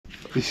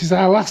This is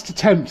our last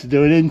attempt to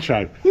do an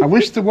intro. I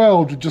wish the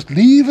world would just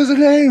leave us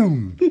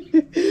alone.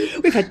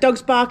 We've had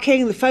dogs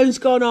barking, the phone's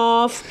gone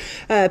off,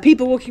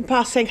 people walking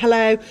past saying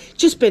hello.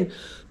 Just been...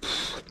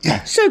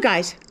 Yeah. So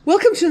guys,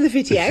 welcome to another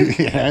video.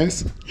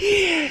 Yes.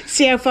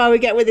 See how far we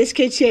get with this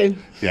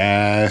kitchen.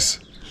 Yes.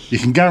 You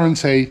can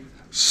guarantee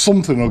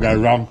something will go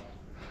wrong,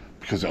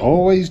 because it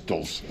always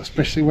does,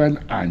 especially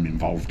when I'm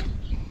involved.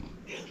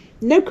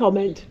 No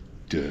comment.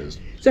 Does.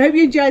 So I hope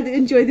you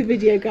enjoy the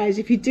video, guys.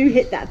 If you do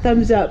hit that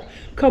thumbs up,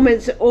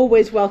 comments are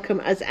always welcome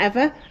as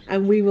ever,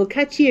 and we will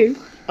catch you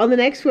on the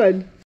next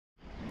one.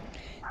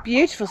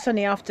 Beautiful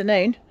sunny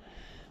afternoon.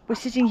 We're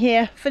sitting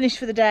here, finished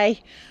for the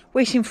day,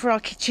 waiting for our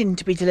kitchen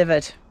to be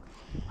delivered.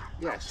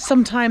 Yes.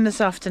 Sometime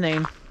this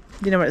afternoon.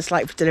 You know what it's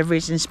like for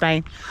deliveries in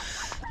Spain.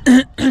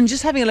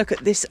 Just having a look at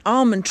this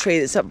almond tree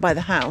that's up by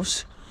the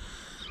house.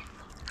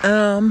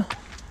 Trying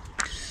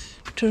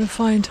to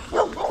find...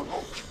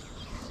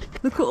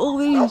 Look at all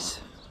these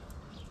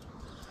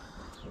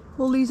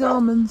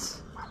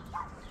almonds.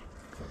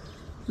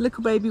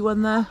 Little baby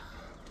one there.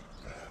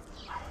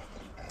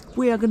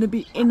 We are going to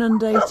be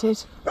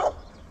inundated.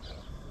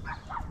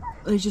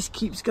 It just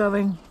keeps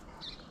going.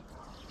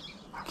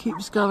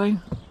 Keeps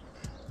going.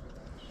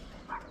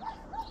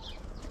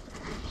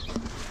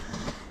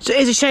 So it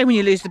is a shame when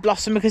you lose the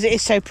blossom because it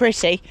is so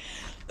pretty.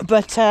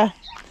 But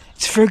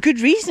it's for a good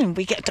reason.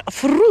 We get a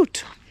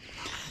fruit.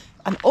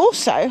 And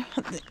also,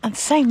 on the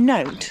same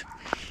note,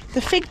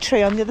 the fig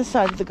tree on the other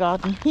side of the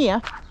garden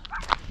here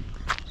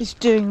is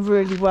doing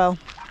really well.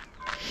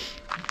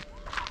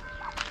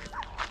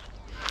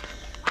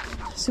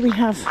 So we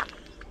have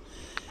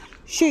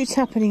shoots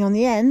happening on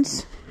the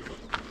ends.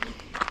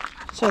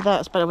 So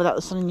that's better without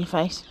the sun in your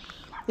face.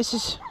 This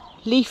is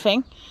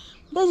leafing.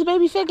 There's a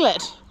baby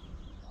figlet.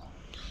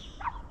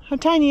 How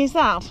tiny is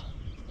that?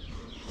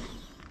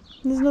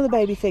 There's another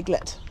baby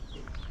figlet.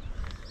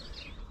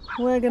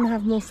 We're going to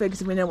have more figs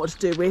than we know what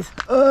to do with.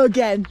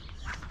 Again.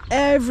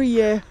 Every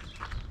year.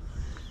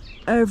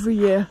 Every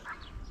year.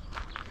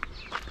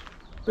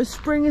 But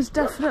spring has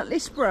definitely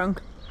sprung.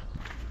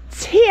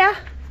 It's here.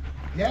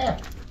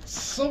 Yeah.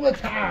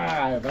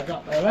 Summertime. I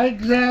got my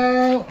legs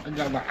out. I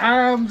got my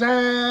arms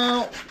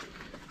out.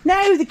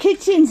 No, the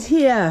kitchen's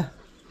here.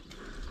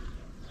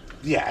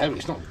 Yeah,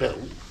 it's not built.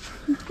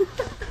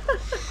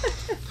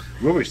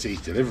 Rubbish, these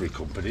delivery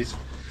companies.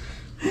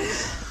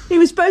 He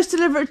was supposed to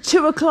deliver at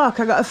 2 o'clock.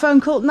 I got a phone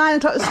call at 9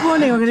 o'clock this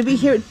morning. We're going to be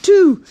here at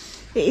 2.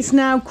 It is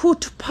now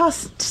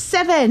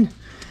 7:15.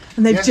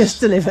 And they've just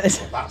delivered.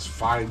 Well, that's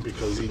fine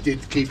because he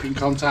did keep in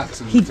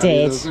contact and he tell you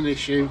did. there was an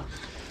issue.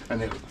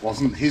 And it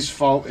wasn't his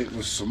fault, it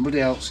was somebody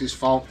else's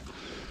fault.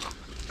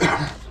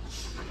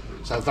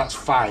 So that's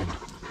fine.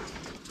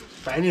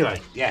 But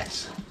anyway,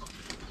 yes.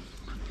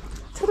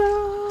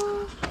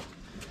 Ta-da!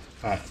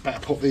 Right, better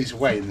put these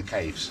away in the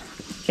caves.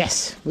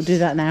 Yes, we'll do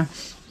that now.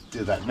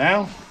 Do that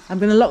now. I'm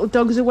going to lock the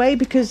dogs away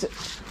because...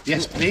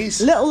 Yes,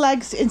 please. Little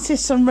Legs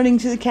insists on running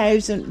to the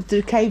caves, and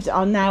the caves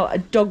are now a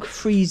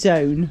dog-free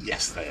zone.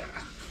 Yes, they are.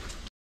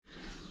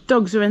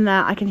 Dogs are in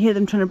there. I can hear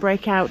them trying to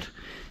break out.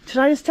 Should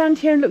I just stand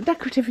here and look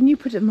decorative and you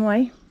put them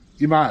away?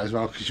 You might as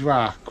well, because you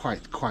are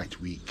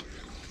quite weak.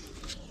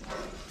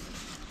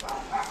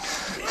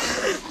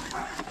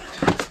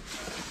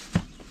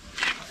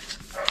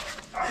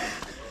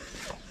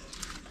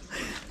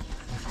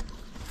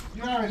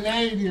 You are a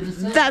lady of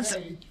the That's...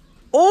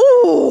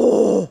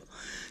 Oh!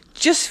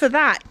 Just for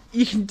that,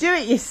 you can do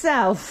it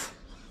yourself.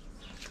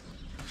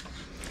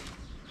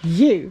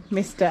 You,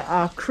 mister,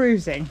 are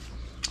cruising.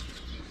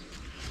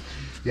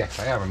 Yes,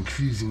 I am. I'm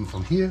cruising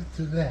from here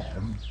to there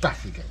and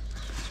back again.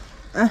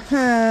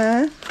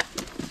 Uh-huh.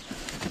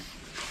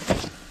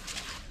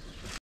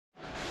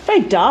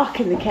 Very dark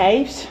in the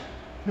caves.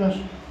 Yes.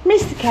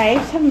 Missed the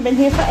caves, haven't been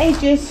here for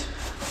ages.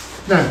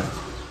 No.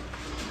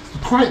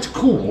 Quite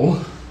cool.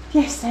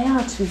 Yes, they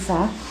are, to be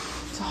fair.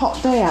 It's a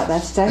hot day out there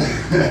today.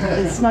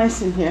 It's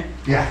nice in here.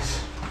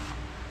 Yes.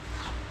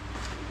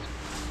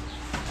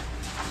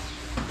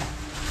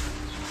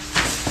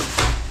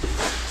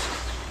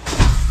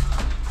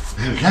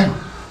 There we go.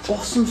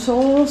 Awesome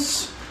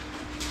sauce.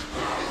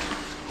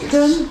 Yes.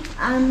 Done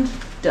and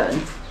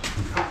done.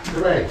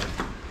 Hooray.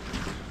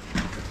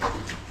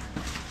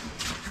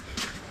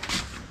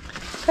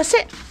 That's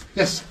it.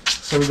 Yes.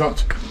 So we've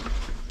got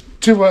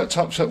 2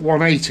 worktops at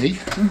 180.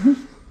 Mm-hmm.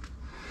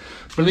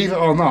 Believe it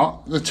or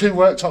not, the 2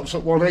 worktops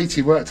at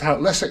 180 worked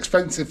out less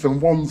expensive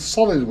than one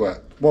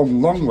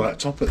long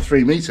worktop at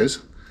 3 metres.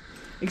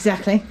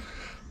 Exactly.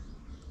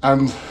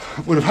 And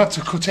would have had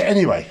to cut it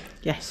anyway.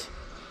 Yes.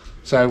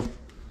 So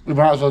we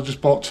might as well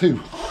just bought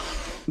 2.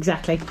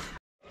 Exactly.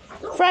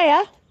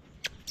 Freya?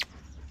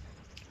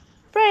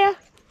 Freya?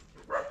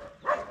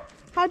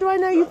 How do I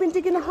know you've been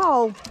digging a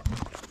hole?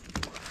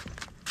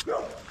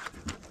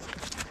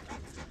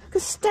 The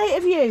state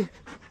of you.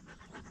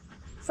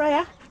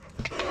 Freya?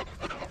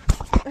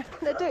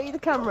 No, don't eat the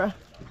camera.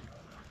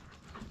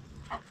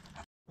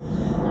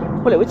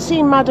 Well, it would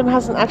seem Madam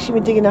hasn't actually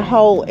been digging a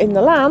hole in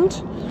the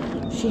land.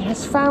 She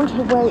has found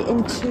her way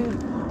into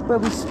where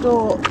we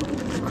store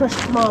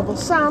crushed marble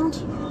sand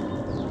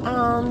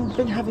and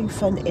been having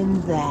fun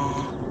in there.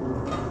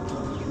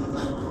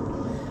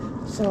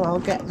 So I'll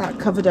get that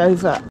covered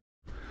over.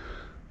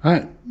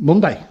 Right,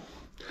 Monday.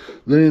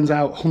 Lillian's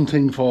out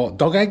hunting for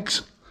dog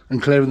eggs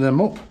and clearing them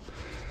up.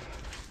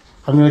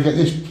 I'm going to get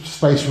this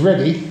space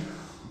ready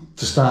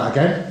to start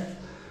again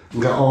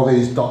and get all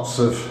these dots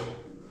of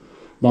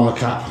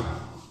monocap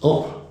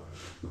up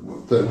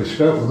that we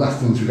scrape and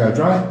left them to go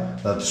dry.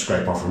 They'll just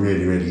scrape off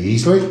really, really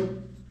easily.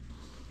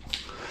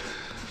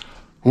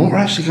 And what we're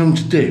actually going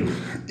to do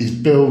is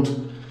build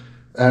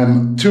 2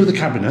 of the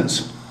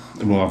cabinets,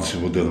 and we'll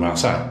do them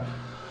outside,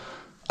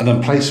 and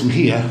then place them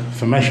here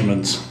for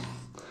measurements.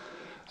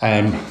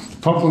 The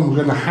problem we're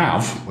going to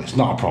have, well, it's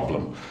not a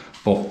problem,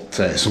 but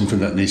it's something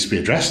that needs to be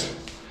addressed,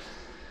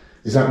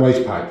 is that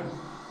waste pipe.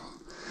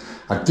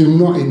 I do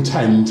not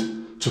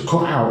intend to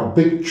cut out a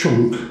big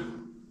chunk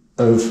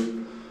of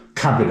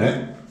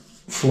cabinet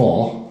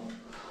floor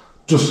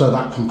just so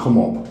that can come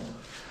up.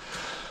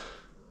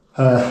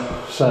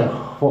 So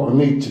what we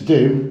need to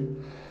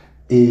do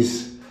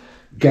is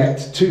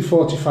get 2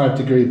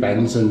 45-degree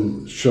bends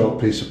and short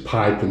piece of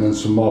pipe and then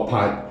some more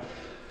pipe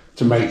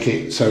to make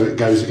it so it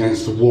goes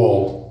against the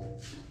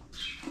wall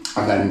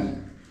and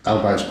then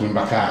elbows coming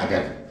back out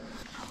again.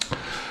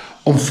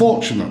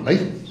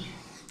 Unfortunately,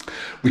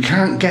 we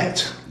can't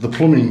get the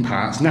plumbing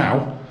parts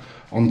now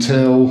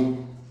until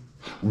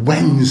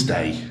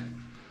Wednesday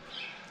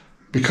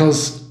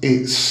because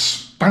it's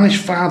Spanish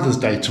Father's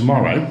Day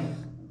tomorrow,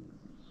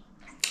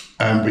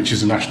 which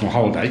is a national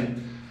holiday,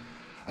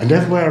 and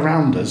everywhere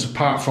around us,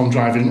 apart from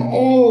driving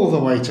all the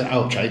way to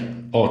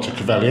Elche or to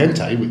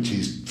Cavaliente, which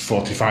is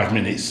 45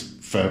 minutes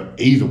for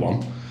either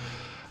one,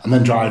 and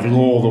then driving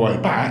all the way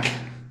back,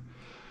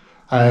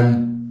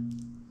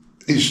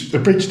 it's a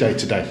bridge day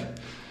today.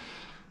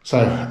 So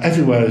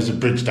everywhere is a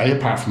bridge day,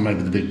 apart from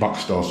maybe the big box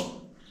stores.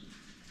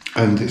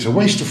 And it's a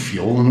waste of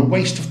fuel and a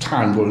waste of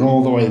time going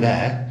all the way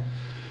there,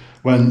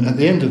 when at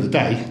the end of the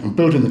day, I'm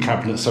building the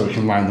cabinets so we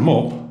can line them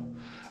up,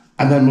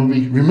 and then we'll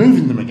be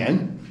removing them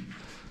again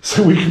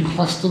so we can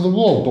plaster the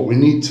wall. But we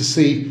need to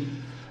see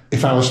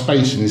if our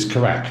spacing is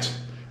correct.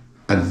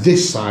 And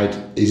this side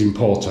is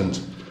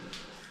important,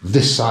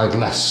 this side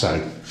less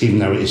so, even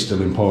though it is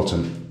still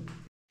important.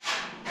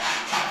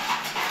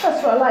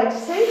 That's what I like to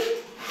see.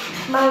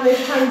 Man on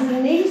his hands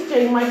and knees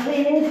doing my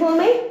cleaning for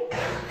me.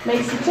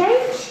 Makes a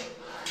change.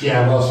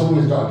 Yeah, well,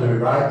 someone's got to do it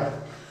right.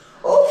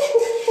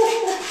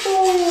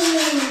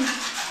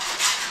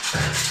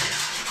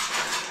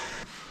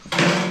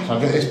 So I'll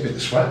get this bit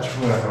of sweat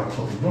wherever I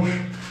put the brush.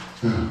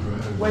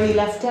 Where you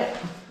left it.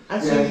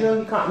 As usual,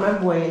 you can't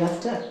remember where you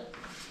left it.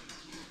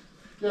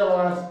 Yeah, well,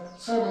 I have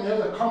so many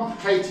other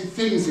complicated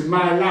things in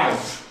my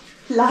life.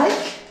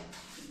 Like?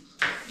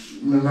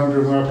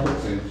 Remembering where I put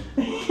things.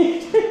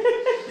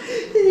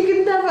 You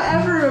can never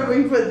ever remember where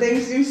you put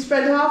things. You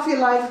spend half your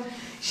life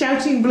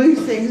shouting blue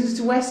things as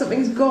to where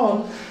something's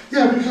gone.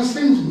 Yeah, because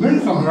things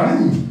move on their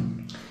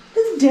own.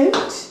 They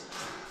don't.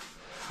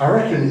 I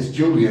reckon it's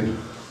Julian.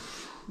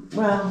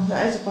 Well,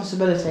 that is a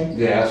possibility.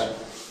 Yes.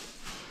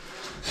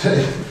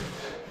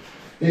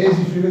 It is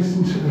if you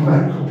listen to the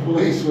local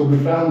police when we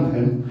found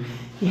him.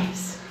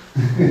 Yes.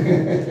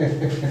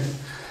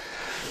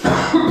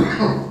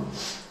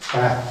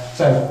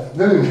 So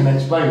Lillian can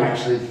explain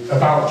actually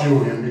about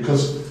Julian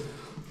because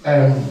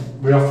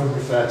we often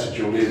refer to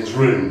Julian's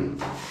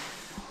room.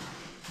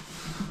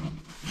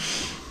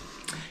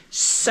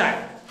 So,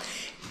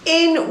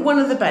 in one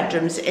of the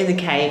bedrooms in the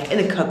cave, in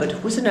a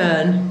cupboard, was an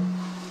urn.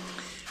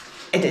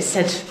 And it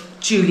said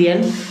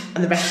Julian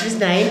and the rest of his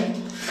name,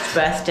 his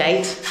birth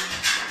date,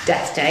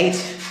 death date.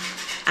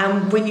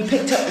 And when you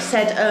picked up the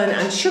said urn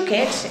and shook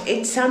it,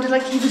 it sounded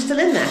like he was still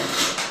in there.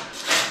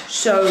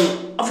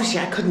 So, obviously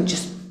I couldn't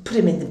just put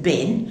him in the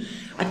bin.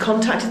 I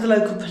contacted the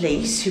local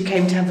police who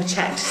came to have a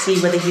check to see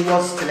whether he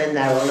was still in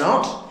there or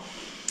not.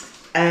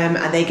 And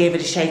they gave it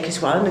a shake as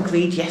well and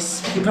agreed,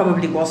 yes, he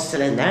probably was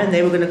still in there, and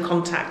they were going to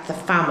contact the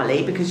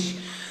family because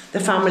the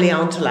family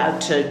aren't allowed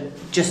to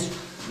just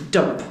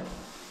dump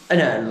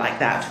an urn like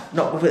that,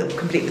 not with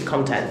complete with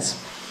contents.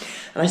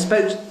 And they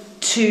spoke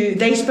to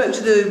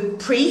the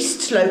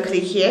priest locally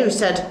here who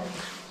said,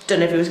 don't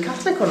know if he was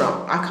Catholic or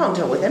not, I can't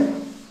deal with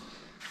him.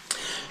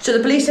 So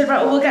the police said,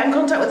 right, well, we'll get in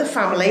contact with the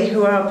family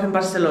who are up in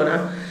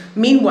Barcelona.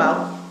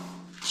 Meanwhile,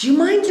 do you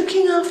mind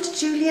looking after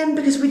Julian?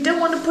 Because we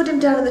don't want to put him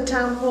down in the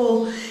town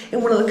hall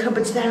in one of the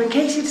cupboards there in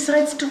case he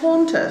decides to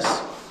haunt us.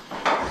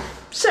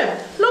 So,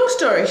 long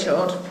story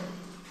short,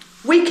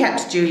 we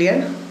kept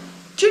Julian.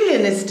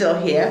 Julian is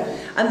still here,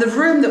 and the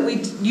room that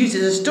we use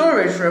as a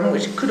storage room,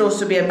 which could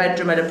also be a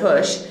bedroom at a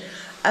push,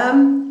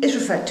 is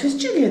referred to as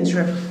Julian's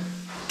room.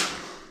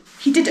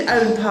 He did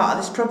own part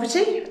of this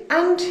property,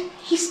 and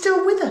he's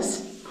still with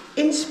us,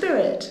 in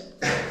spirit.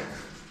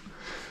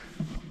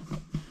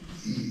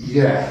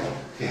 Yeah.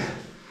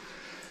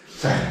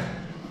 So,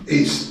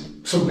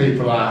 some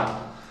people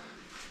are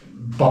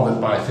bothered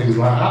by things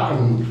like that,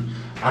 and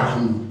I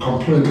can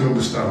completely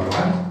understand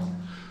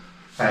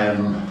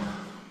why.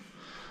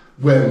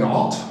 We're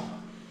not,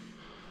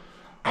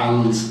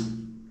 and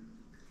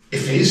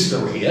if he is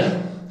still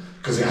here,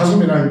 because it hasn't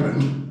been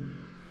opened,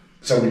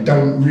 so we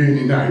don't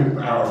really know,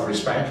 out of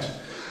respect.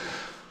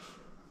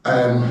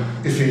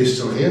 If he is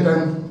still here,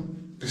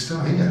 then he's still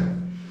here.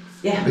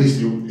 Yeah. At least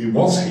he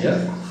was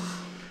here,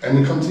 and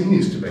he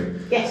continues to be.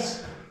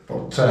 Yes.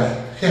 But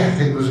yeah,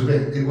 it was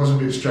a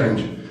bit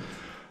strange.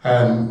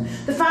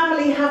 The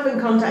family have been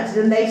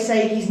contacted, and they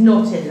say he's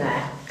not in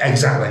there.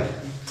 Exactly.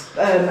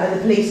 And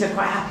the police are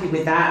quite happy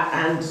with that,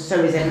 and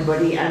so is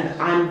everybody. And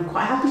I'm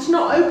quite happy to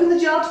not open the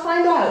jar to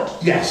find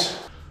out. Yes.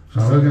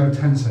 So I'll go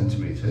 10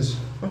 centimetres,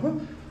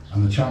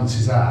 and the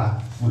chances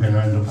are we're going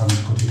to end up having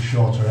to cut it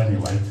shorter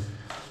anyway.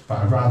 But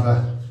I'd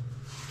rather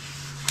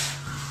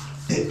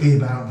it be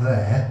about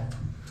there.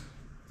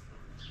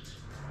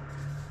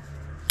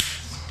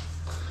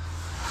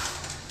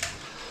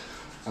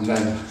 And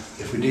then,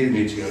 if we do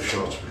need to go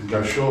shorter, we can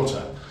go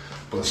shorter,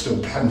 but there's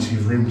still plenty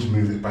of room to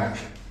move it back.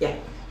 Yeah.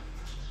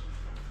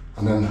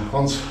 And then,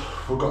 once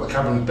we've got the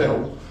cabinet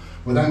built,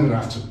 we're then going to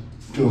have to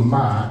do a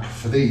mark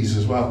for these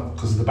as well,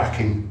 because of the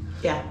backing.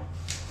 Yeah.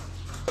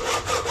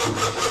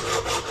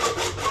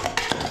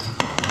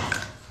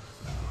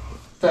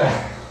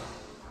 There.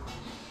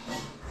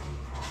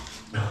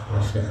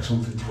 Let's get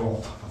something to go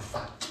on top of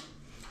that.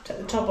 Take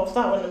the top off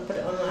that one and put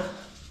it on there.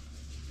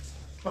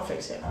 I'll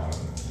fix it.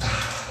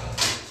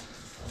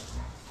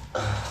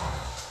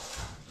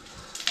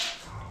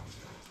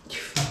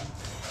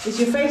 Is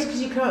your face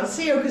because you can't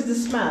see or because of the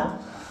smell?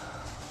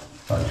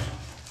 Both.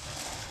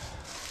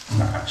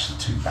 Not actually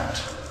too bad.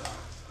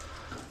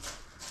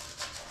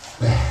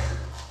 There.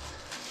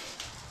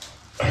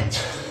 Right.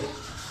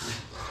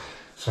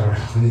 So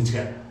we need to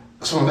get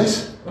some of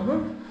this.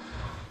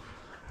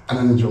 And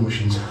then the drill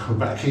machines. We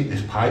better keep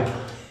this pipe.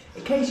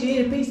 In case you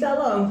need a piece that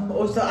long,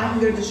 or so I can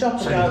go to the shop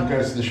and So go. you can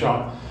go to the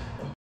shop.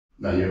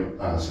 No, you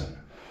answer.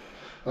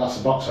 That's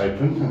the box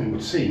open, and it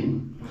would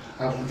seem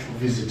I have a little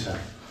visitor.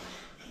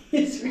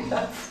 Yes, we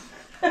have.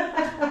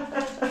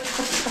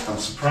 I'm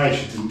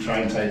surprised you didn't try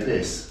and take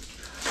this.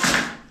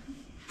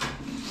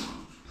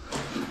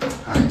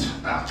 Right,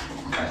 that.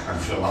 Okay, I can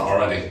feel that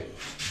already.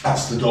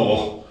 That's the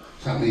door.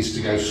 That needs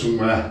to go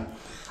somewhere.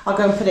 I'll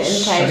go and put it in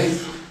the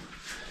case. Safe.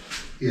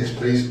 Yes,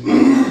 please.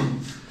 And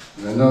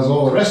then there's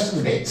all the rest of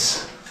the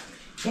bits.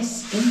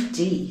 Yes,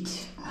 indeed.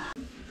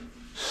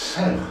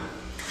 So.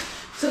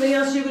 Something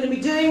else you're going to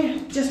be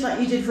doing, just like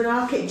you did for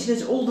our kitchen,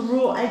 is all the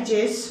raw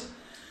edges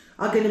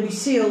are going to be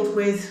sealed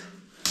with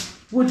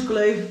wood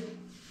glue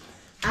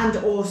and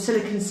or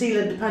silicone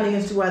sealant, depending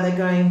as to where they're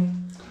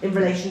going in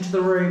relation to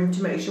the room,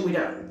 to make sure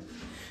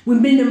we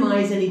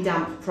minimise any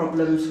damp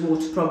problems,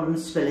 water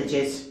problems,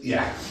 spillages.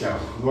 Yeah.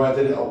 The way I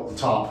did it up the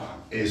top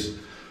is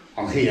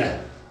on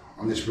here,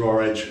 on this raw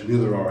edge and the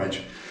other raw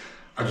edge,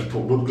 I just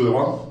put wood glue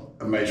on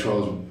and made sure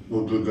there was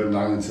wood glue going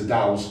down into the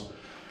dowels,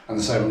 and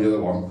the same on the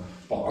other one.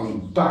 But on the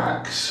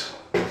backs,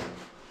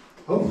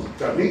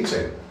 don't need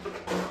to.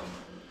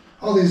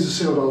 All these are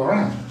sealed all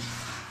around.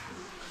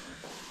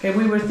 Okay,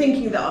 we were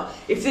thinking that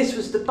if this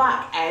was the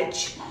back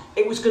edge,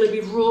 it was going to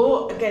be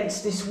raw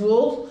against this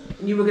wall,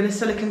 and you were going to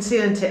silicone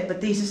sealant it, but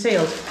these are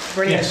sealed.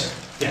 Brilliant.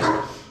 Yes.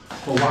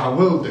 Well, what I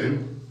will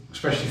do,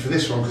 especially for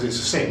this one because it's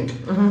a sink,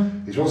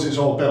 is once it's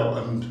all built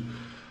and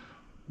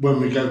when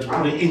we go to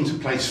put it into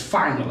place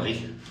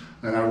finally,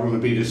 then I'll run a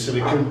bead of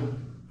silicone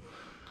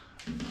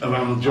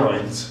around the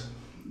joints,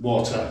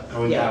 water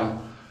going down.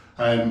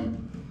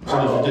 So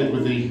as we did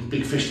with the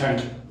big fish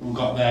tank we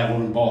got there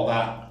when we bought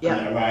that,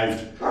 and it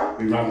arrived,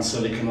 we ran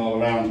silicone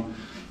all around,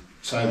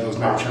 so there was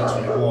no chance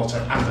of any water,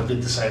 and I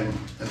did the same in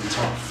the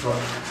top for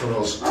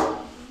us.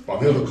 But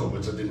on the other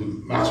cupboards it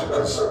didn't matter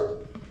because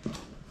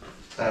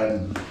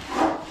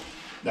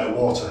no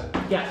water.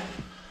 Yeah.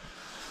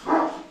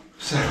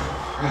 So,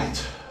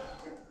 right.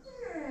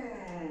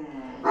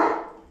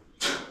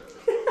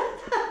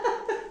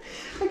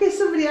 I guess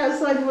somebody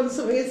outside wants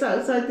something that's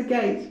outside the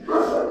gate.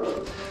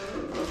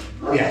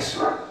 Yes.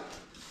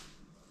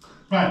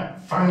 Right,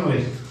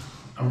 finally,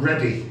 I'm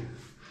ready.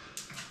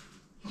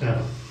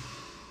 So,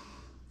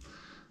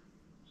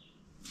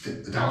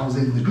 fit the dowels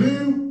in the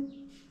glue.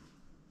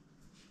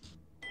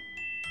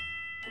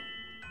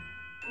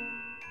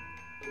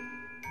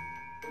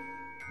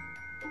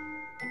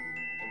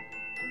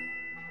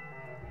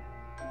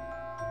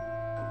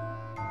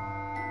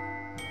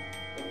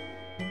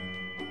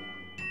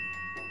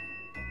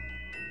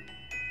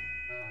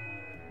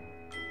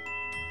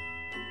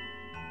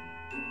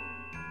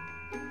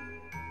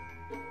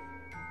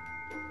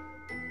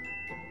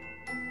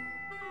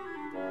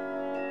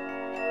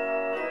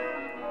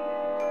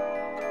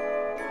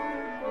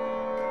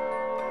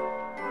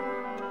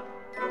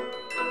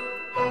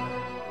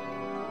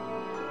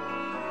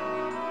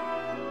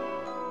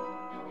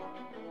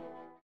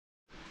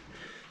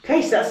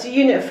 Okay, so that's the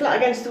unit flat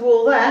against the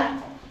wall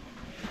there.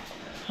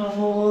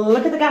 Oh,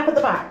 look at the gap at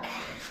the back.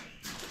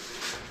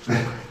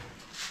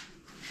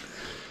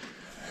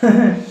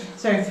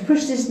 So if you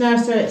push this now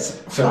so it's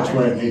flat. So that's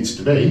where it needs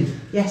to be.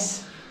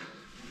 Yes.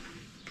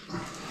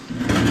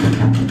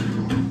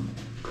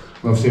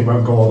 Obviously it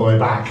won't go all the way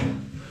back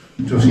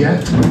just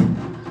yet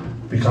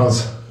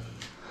because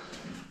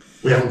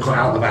we haven't cut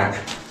out the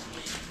back.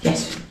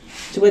 Yes.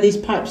 So where these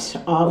pipes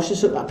are, which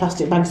just look like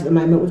plastic bags at the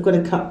moment, we've got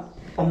to cut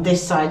on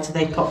this side so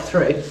they pop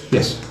through.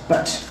 Yes.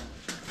 But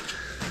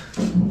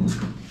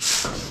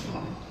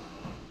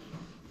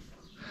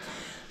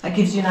that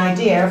gives you an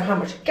idea of how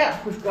much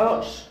gap we've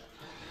got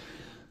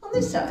on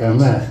this side. Down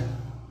there.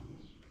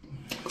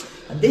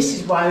 And this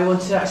is why we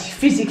want to actually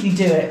physically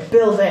do it,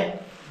 build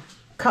it,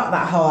 cut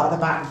that hole out the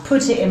back,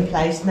 put it in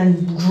place, and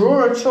then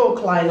draw a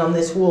chalk line on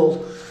this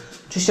wall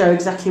to show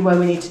exactly where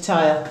we need to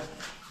tile.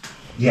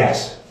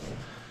 Yes.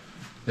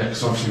 Yeah,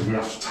 because obviously we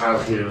have to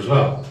tile here as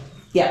well.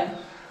 Yeah.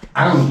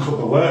 And cut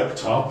the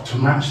worktop to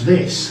match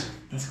this.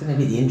 That's going to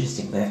be the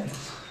interesting bit.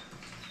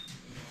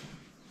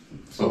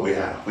 But we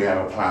have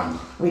a plan.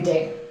 We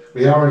do.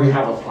 We already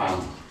have a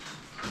plan.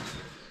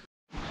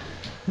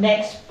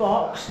 Next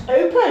box,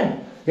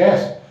 open.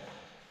 Yes.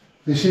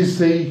 This is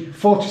the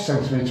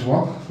 40cm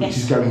one, which Yes.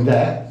 is going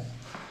there.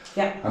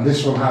 Yeah. And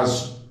this one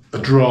has a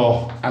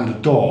drawer and a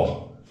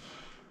door.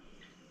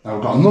 Now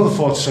we've got another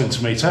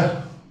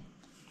 40cm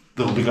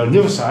that will be going the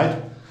other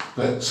side,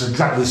 that's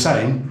exactly the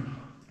same.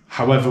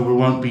 However, we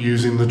won't be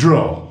using the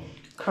drawer.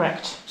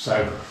 Correct.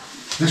 So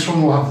this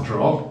one will have the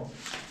drawer,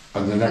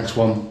 and the next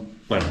one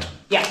won't.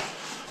 Yeah.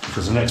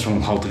 Because the next one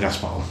will hold the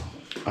gas bottle.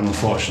 And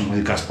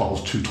unfortunately, the gas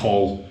bottle's too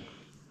tall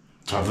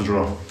to have the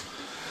drawer.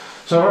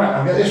 So, alright,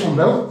 I'll get this one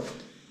built,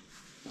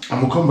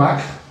 and we'll come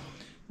back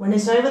When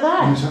it's over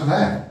there. when it's over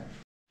there.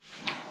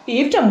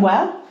 You've done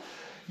well.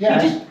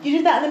 Yeah. You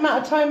did that in the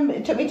amount of time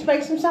it took me to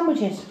make some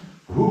sandwiches.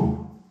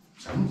 Ooh,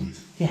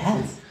 sandwiches.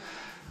 Yes.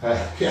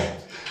 Yeah.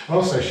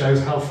 Also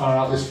shows how far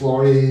out this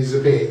floor is a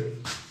bit,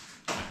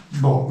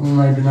 but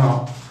maybe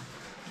not.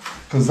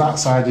 Because that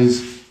side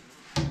is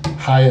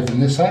higher than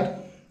this side,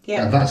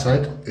 Yeah. and that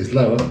side is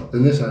lower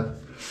than this side.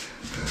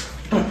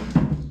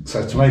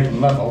 So to make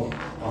them level,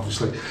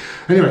 obviously.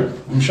 Anyway,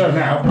 I'm showing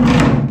now,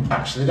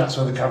 actually that's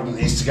where the cabinet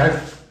needs to go.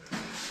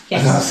 Yes.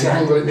 And that's the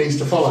angle it needs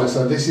to follow,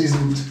 so this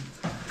isn't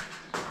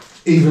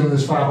even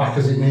as far back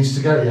as it needs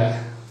to go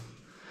yet.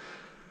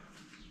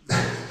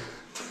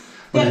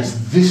 But it's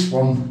this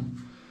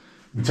one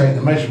we take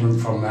the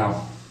measurement from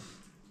now.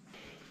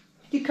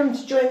 You come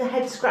to join the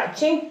head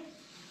scratching.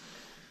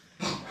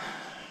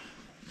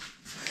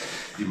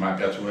 You might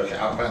be able to work it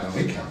out better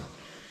than we can.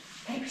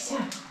 Maybe so.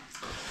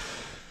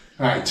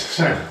 Right,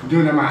 so we're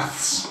doing the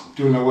maths,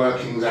 doing the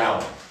workings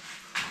out.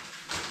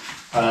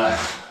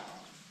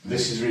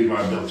 This is really where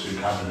I built two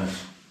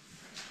cabinets.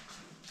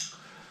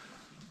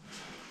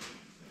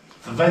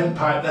 The vent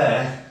pipe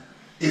there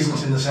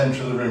isn't in the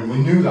centre of the room. We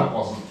knew that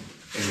wasn't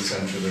in the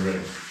centre of the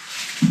room.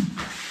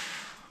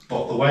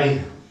 But the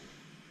way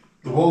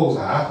the walls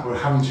are, we're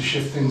having to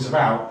shift things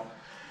about.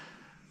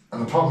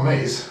 And the problem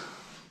is,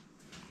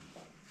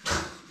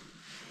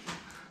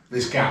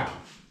 this gap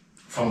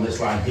from this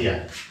line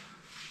here.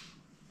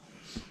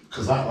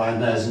 Because that line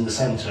there is in the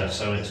centre,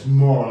 so it's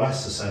more or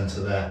less the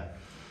centre there.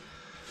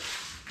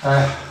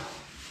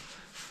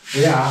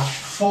 We are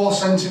 4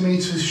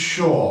 centimetres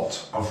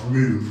short of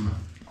room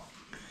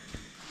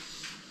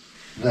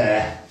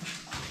there.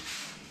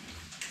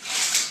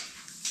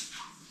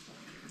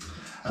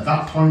 At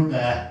that point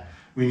there,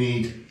 we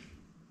need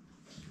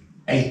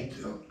 80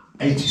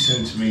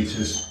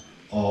 centimetres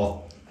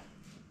or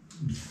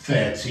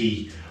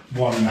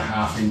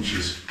 31.5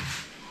 inches.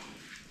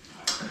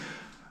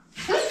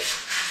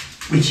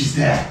 Which is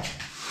there.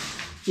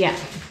 Yeah.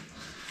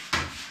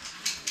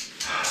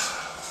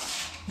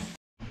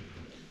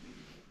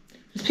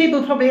 There's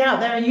people probably out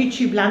there in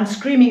YouTube land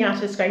screaming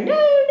at us going, no,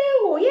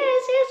 no, or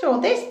yes, yes,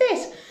 or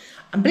this.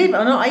 And believe it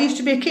or not, I used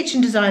to be a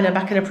kitchen designer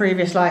back in a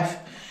previous life.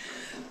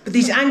 But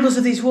these angles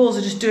of these walls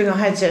are just doing our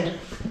heads in.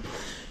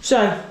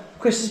 So,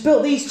 Chris has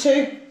built these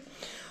two.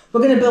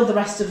 We're going to build the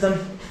rest of them.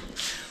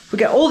 We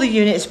get all the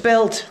units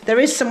built. There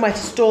is somewhere to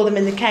store them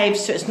in the cave,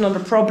 so it's not a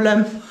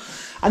problem.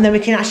 And then we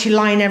can actually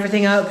line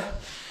everything up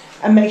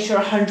and make sure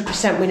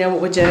 100% we know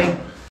what we're doing.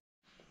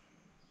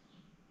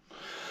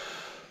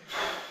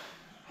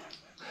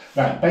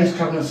 Right, base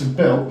cabinets are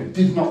built. We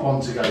did not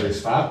want to go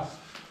this far,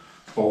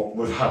 but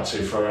we've had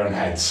to for our own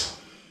heads.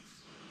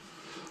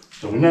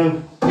 So we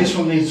know this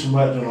one needs some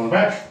work done on the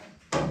back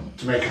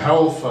to make a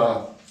hole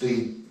for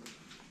the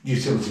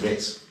utility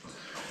bits.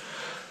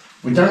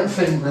 We don't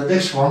think that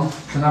this one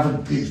can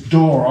have its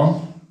door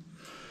on,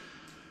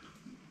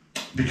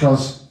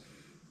 because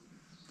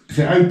if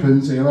it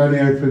opens, it'll only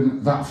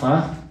open that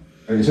far,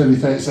 and it's only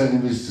 30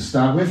 centimetres to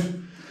start with.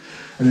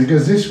 And if it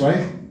goes this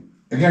way,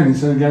 again,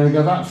 it's only going to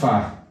go that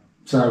far.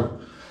 So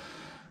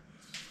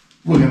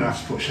we're going to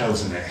have to put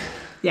shelves in it.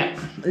 Yeah,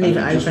 leave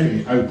it Just open.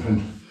 be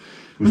open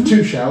with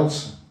two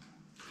shelves.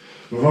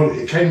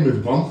 It came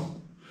with one.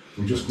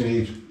 We just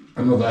need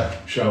another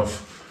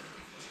shelf.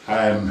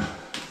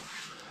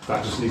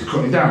 That just needs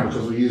cutting down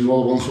because we use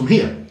all the ones from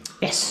here.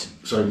 Yes.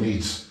 So it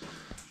needs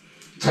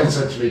 10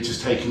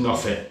 centimetres taking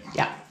off it.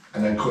 Yeah.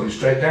 And then cut it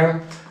straight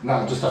down, and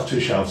that'll just have two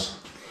shelves.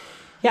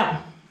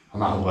 Yeah.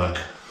 And that'll work.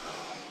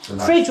 So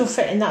Fridge will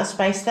fit in that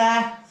space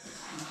there.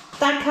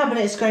 That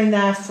cabinet is going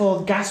there for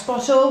the gas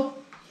bottle,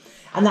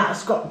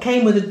 and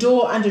came with a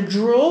door and a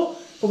drawer,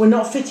 but we're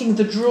not fitting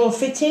the drawer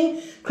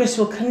fitting. Chris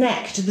will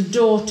connect the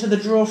door to the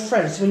drawer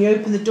front. So when you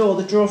open the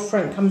drawer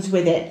front comes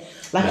with it,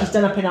 like he's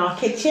done up in our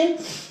kitchen.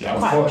 Yeah,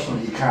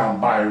 unfortunately you can't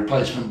buy a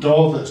replacement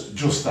door that's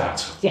just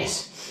that.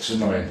 Yes. It's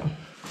annoying.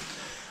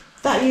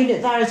 That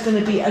unit there is going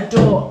to be a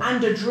door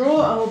and a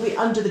drawer and will be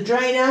under the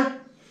drainer.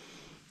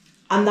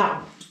 And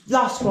that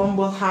last one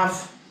will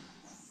have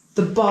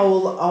the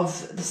bowl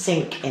of the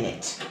sink in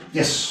it.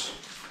 Yes.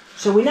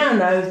 So we now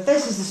know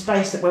this is the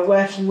space that we're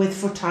working with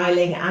for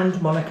tiling and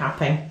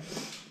monocapping.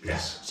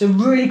 Yes. So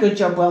really good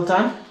job, well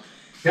done.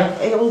 Yeah.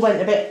 It all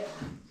went a bit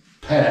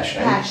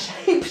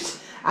pear-shaped.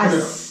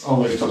 As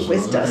always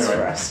does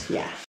for us.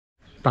 Yeah.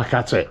 Back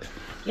at it.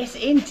 Yes,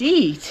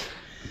 indeed.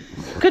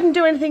 Couldn't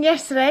do anything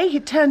yesterday.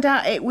 It turned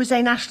out it was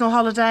a national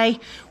holiday.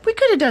 We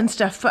could have done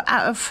stuff, but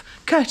out of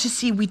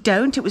courtesy we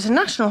don't. It was a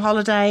national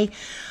holiday,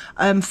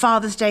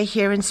 Father's Day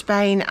here in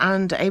Spain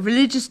and a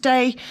religious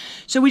day,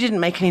 so we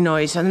didn't make any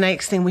noise. And the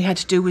next thing we had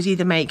to do was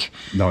either make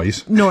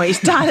noise,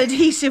 tile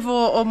adhesive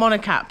or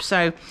monocap,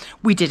 so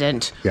we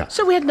didn't. Yeah.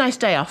 So we had a nice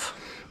day off.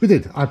 We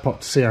did. I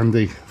popped to see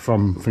Andy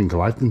from Finger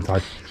Life, didn't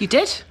I? You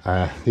did?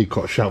 He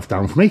cut a shelf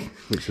down for me,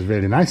 which was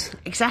really nice.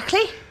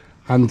 Exactly.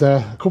 And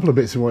a couple of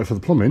bits of work for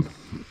the plumbing.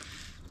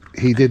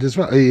 He did as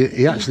well.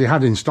 He actually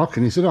had in stock,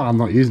 and he said, "Oh, I'm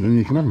not using them.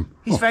 You can have them."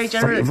 He's very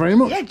generous. Thank you very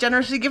much. Yeah,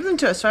 generously given them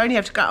to us. So I only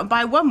have to go out and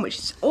buy one, which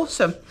is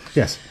awesome.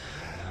 Yes.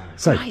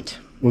 So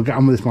we'll get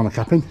on with this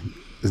monocapping.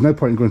 There's no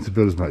point in going to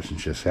builders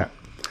merchants just yet.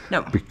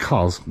 No.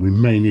 Because we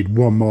may need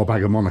one more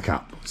bag of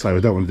monocap, so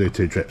we don't want to do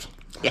 2 trips.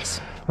 Yes.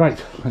 Right.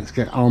 Let's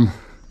get on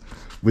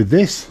with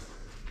this.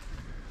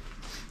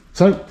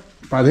 So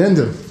by the end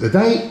of the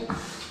day,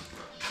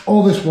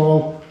 all this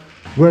wall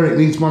where it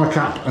needs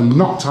monocap and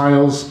not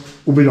tiles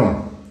will be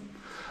done,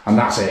 and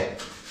that's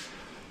it.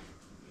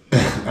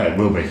 It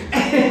will be.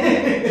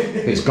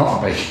 It's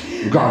got to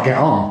be. We've got to get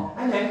on.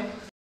 I know.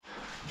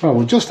 Well,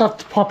 we'll just have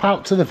to pop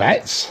out to the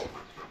vets.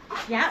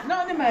 Yeah,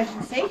 not an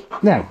emergency.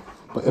 No,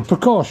 but a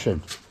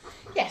precaution.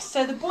 Yes,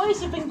 so the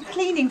boys have been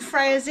cleaning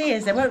Freya's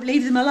ears. They won't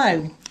leave them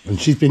alone. And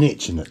she's been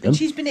itching at them. And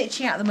she's been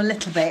itching at them a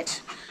little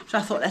bit. So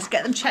I thought, let's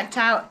get them checked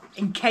out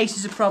in case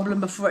there's a problem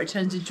before it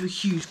turns into a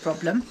huge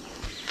problem.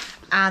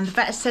 And the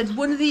vet said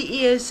one of the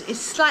ears is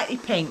slightly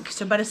pink,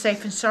 so better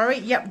safe than sorry.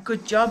 Yep,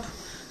 good job,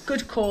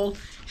 good call.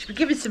 She'll be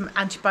given some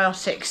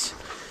antibiotics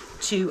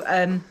to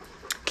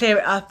clear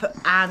it up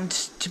and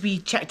to be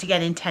checked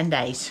again in 10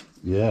 days.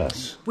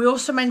 Yes. We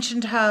also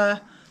mentioned her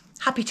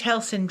happy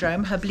tail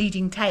syndrome, her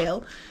bleeding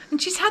tail,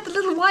 and she's had the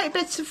little white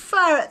bits of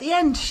fur at the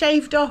end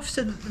shaved off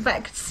so that the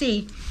vet could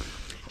see.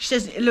 She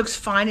says it looks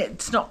fine,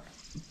 it's not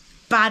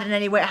bad in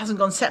any way, it hasn't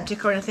gone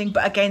septic or anything,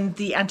 but again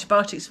the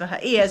antibiotics for her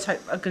ears are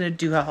going to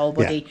do her whole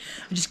body,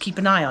 and just keep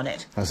an eye on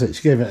it. That's it,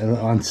 she gave it a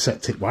little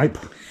antiseptic wipe.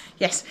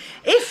 Yes,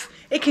 if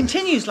it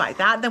continues like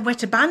that, then we're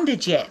to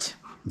bandage it.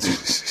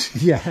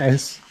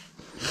 Yes.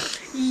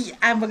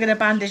 And we're going to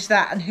bandage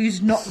that, and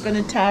who's not going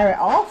to tear it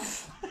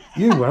off?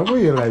 You weren't, were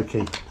you,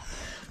 Loki?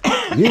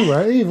 You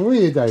weren't either, were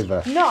you,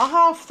 Dover? Not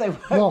half, they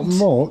won't. Not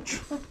much.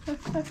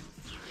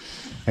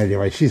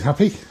 Anyway, she's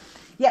happy?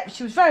 Yep,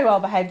 she was very well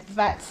behaved at the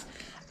vets.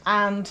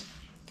 And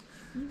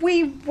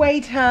we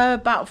weighed her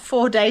about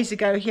 4 days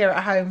ago here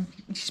at home.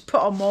 She's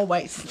put on more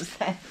weight since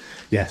then.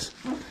 Yes.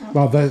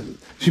 Well,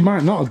 she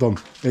might not have done.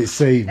 It's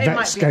the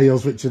vet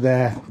scales which are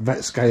there,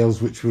 vet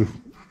scales which were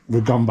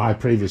gone by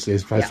previously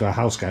as opposed to our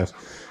house scales.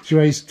 She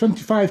weighs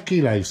 25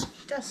 kilos.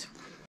 She does.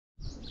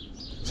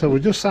 So we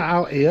just sat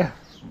out here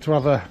to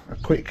have a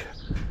quick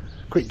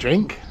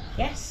drink.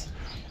 Yes.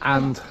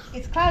 And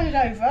it's clouded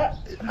over.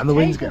 And the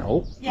winds get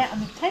up. Yeah,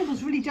 and the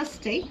table's really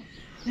dusty.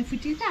 And if we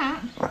do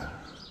that,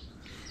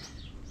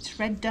 it's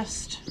red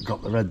dust.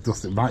 Got the red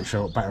dust. It might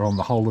show up better on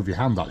the whole of your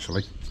hand,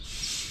 actually.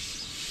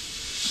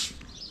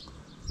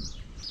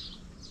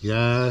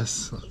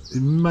 Yes, you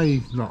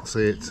may not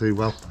see it too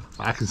well,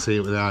 but I can see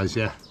it with the eyes,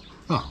 yeah.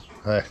 Oh,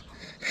 there.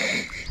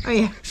 Oh,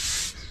 yeah.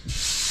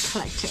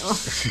 Collect it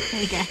off.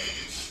 There you go.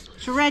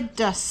 It's red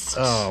dust.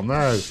 Oh,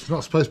 no. It's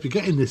not supposed to be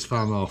getting this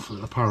far north,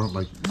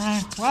 apparently. No,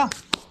 well.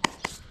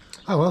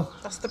 Oh, well.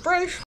 That's the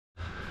proof.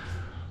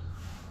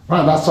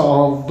 Right, that's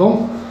all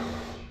done.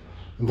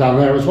 And down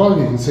there as well,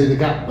 you can see the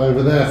gap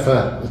over there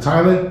for the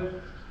tiling.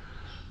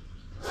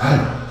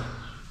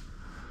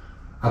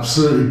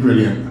 Absolutely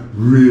brilliant.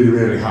 Really,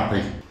 really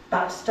happy.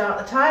 About to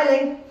start the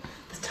tiling.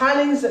 The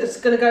tiling's that's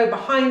going to go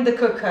behind the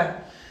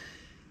cooker.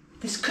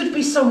 This could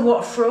be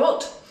somewhat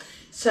fraught,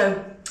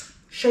 so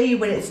show you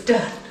when it's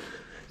done.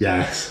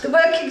 Yes. The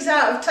workings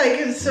out have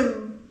taken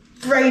some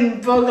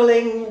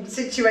brain-boggling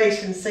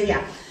situations, so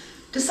yeah.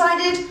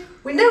 Decided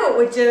we know what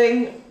we're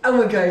doing and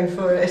we're going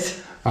for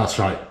it. That's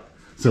right.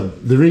 So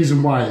the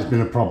reason why it's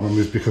been a problem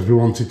is because we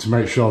wanted to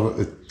make sure that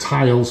the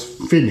tiles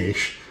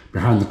finish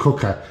behind the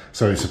cooker,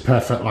 so it's a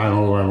perfect line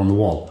all the way along the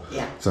wall.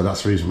 Yeah. So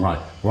that's the reason why.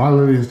 While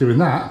Lillian's doing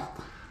that,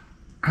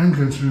 I'm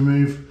going to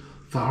remove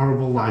the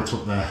horrible light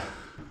up there.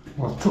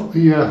 Well, I took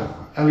the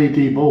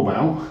LED bulb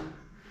out,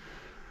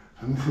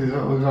 and this is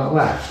what we've got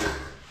left.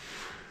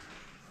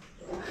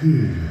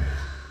 Right,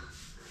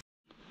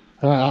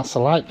 that's the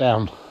light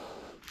down.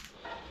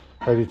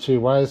 Only 2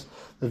 wires.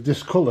 They've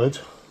discoloured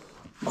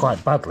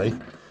quite badly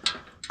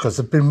because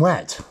they've been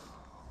wet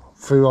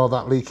through all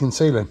that leaking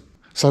ceiling.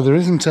 So there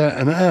isn't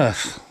an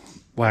earth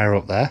wire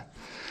up there.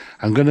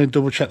 I'm going to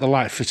double check the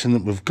light fitting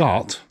that we've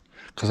got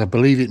because I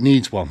believe it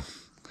needs one.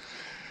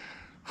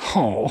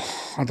 Oh,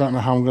 I don't know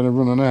how I'm going to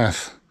run an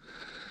earth.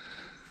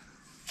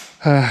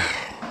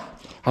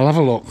 I'll have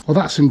a look. Well,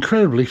 that's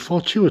incredibly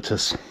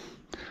fortuitous.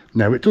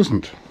 No, it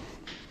doesn't.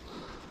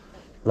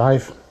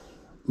 Live,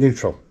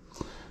 neutral.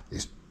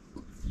 It's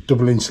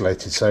double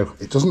insulated, so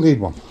it doesn't need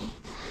one.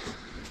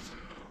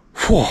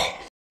 Whew.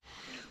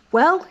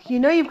 Well, you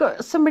know you've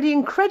got somebody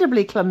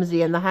incredibly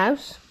clumsy in the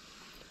house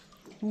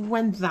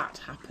when that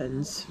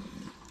happens.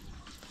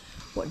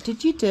 What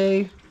did you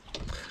do?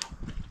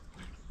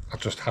 I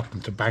just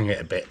happened to bang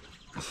it a bit.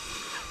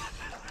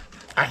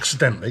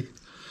 Accidentally.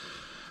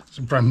 It's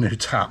a brand new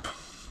tap.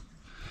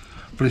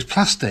 But it's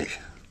plastic.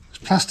 It's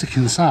plastic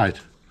inside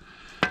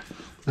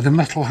with a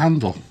metal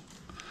handle.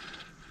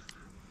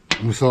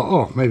 And we thought,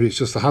 oh, maybe it's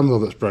just the handle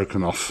that's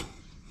broken off.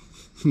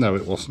 No,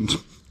 it wasn't.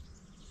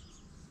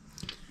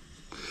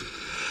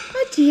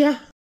 Oh dear.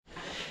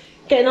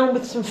 Getting on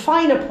with some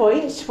finer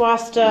points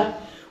whilst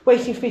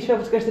waiting for me to be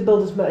able to go to the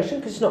builder's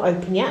merchant because it's not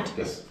open yet.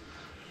 Yes.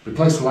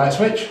 Replace the light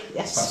switch.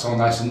 Yes. That's all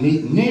nice and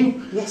neat and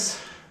new.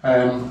 Yes.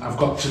 I've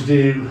got to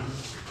do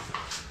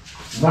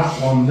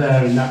that one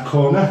there in that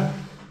corner.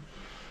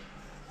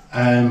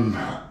 And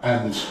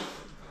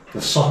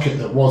the socket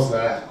that was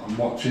there, I'm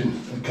watching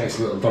in case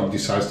a little dog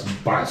decides to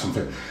bite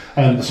something.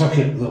 The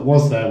socket that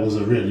was there was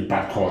a really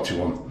bad quality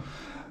one.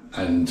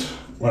 And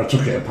when I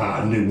took it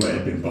apart, I knew where it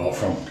had been bought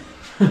from.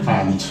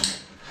 And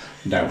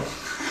no,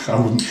 I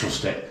wouldn't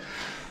trust it.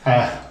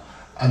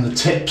 And the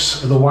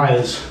tips of the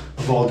wires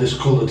have all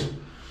discoloured,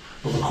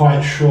 but they're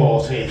quite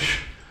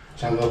short-ish.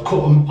 So I'm going to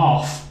cut them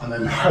off and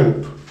then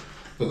hope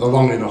that they're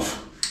long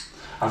enough.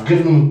 I've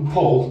given them a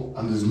pull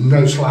and there's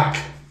no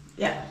slack.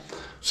 Yeah.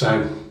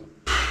 So,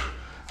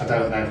 I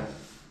don't know.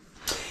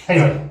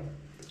 Anyway,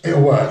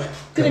 it'll work.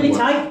 Gonna be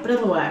tight, but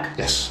it'll work.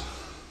 Yes.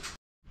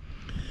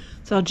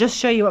 So I'll just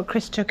show you what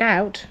Chris took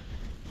out.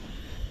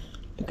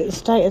 Look at the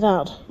state of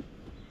that.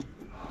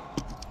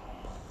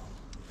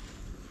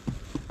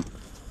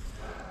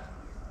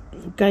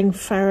 Going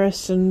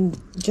ferrous and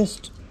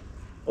just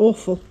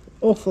awful,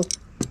 awful.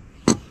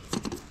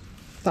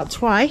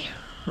 That's why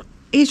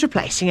he's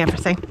replacing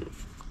everything.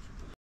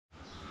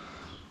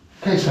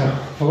 Okay,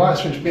 so the light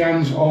switch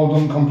behind's all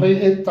done,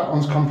 completed. That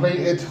one's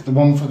completed. The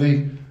one for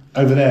the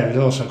over there is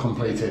also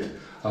completed.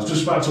 I was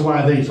just about to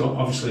wire these up,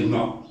 obviously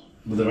not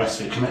with the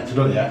rest of it connected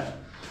up yet.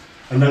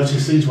 And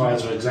notice these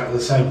wires are exactly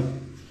the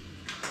same.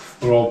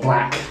 They're all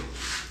black.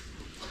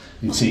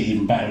 You can see it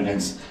even better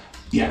against.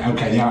 Yeah,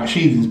 okay, the outer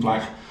sheathing's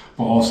black,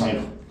 but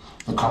also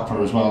the copper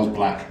as well is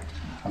black.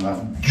 And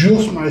I've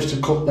just managed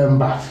to cut them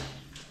back.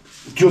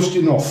 Just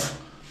enough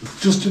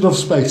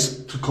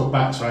space to cut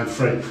back so I'm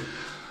free.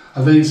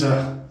 And these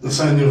are the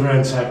same the other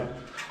end, so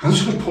I'm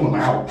just going to pull them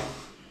out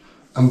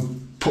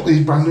and put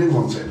these brand new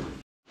ones in.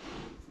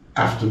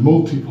 After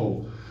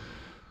multiple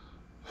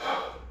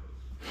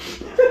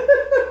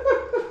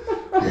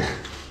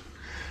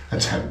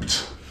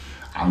attempts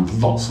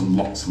and lots and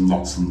lots and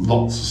lots and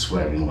lots of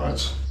swearing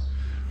words,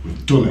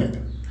 we've done it.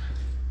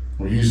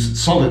 We used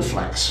solid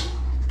flex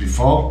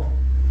before,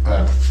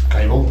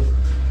 cable,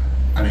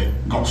 and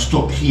it got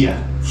stuck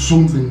here,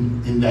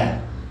 something in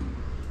there.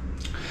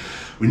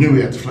 We knew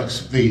we had to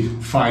flex the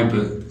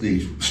fibre,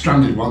 the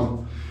stranded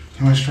one,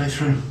 it went straight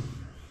through.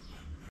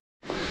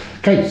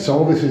 Okay, so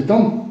all this is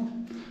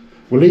done.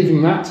 We're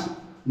leaving that,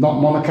 not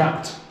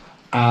monocapped,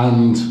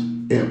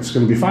 and it's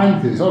going to be fine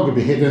because it's all going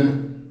to be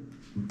hidden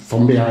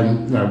from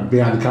behind,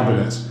 behind the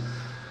cabinets.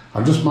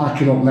 I'm just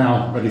marking up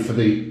now, ready for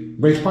the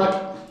waste pipe.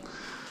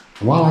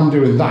 And while I'm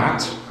doing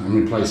that, I'm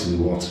replacing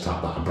the water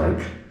tap that I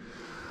broke.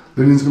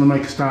 Lynn's going to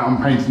make a start on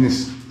painting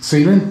this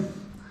ceiling.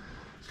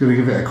 He's going to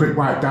give it a quick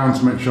wipe down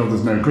to make sure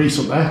there's no grease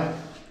up there.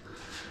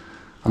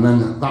 And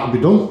then that'll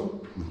be done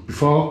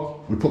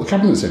before we put the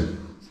cabinets in.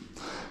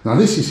 Now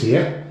this is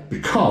here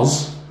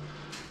because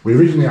we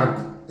originally had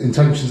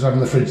intentions of having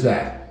the fridge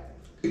there.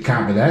 It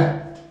can't be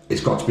there,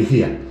 it's got to be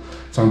here.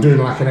 So I'm doing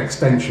like an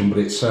extension, but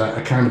it's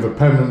a kind of a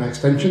permanent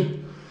extension.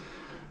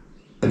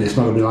 And it's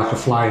not going to be like a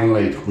flying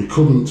lead. We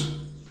couldn't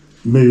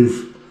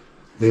move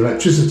the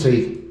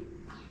electricity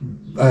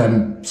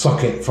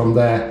socket from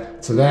there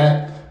to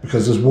there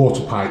because there's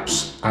water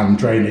pipes and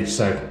drainage,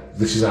 so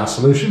this is our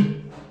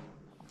solution.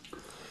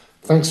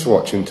 Thanks for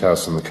watching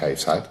Tales from the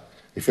Caveside.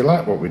 If you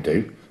like what we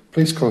do,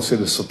 please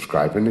consider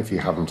subscribing if you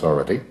haven't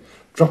already.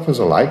 Drop us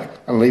a like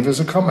and leave us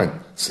a comment.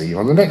 See you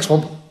on the next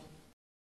one.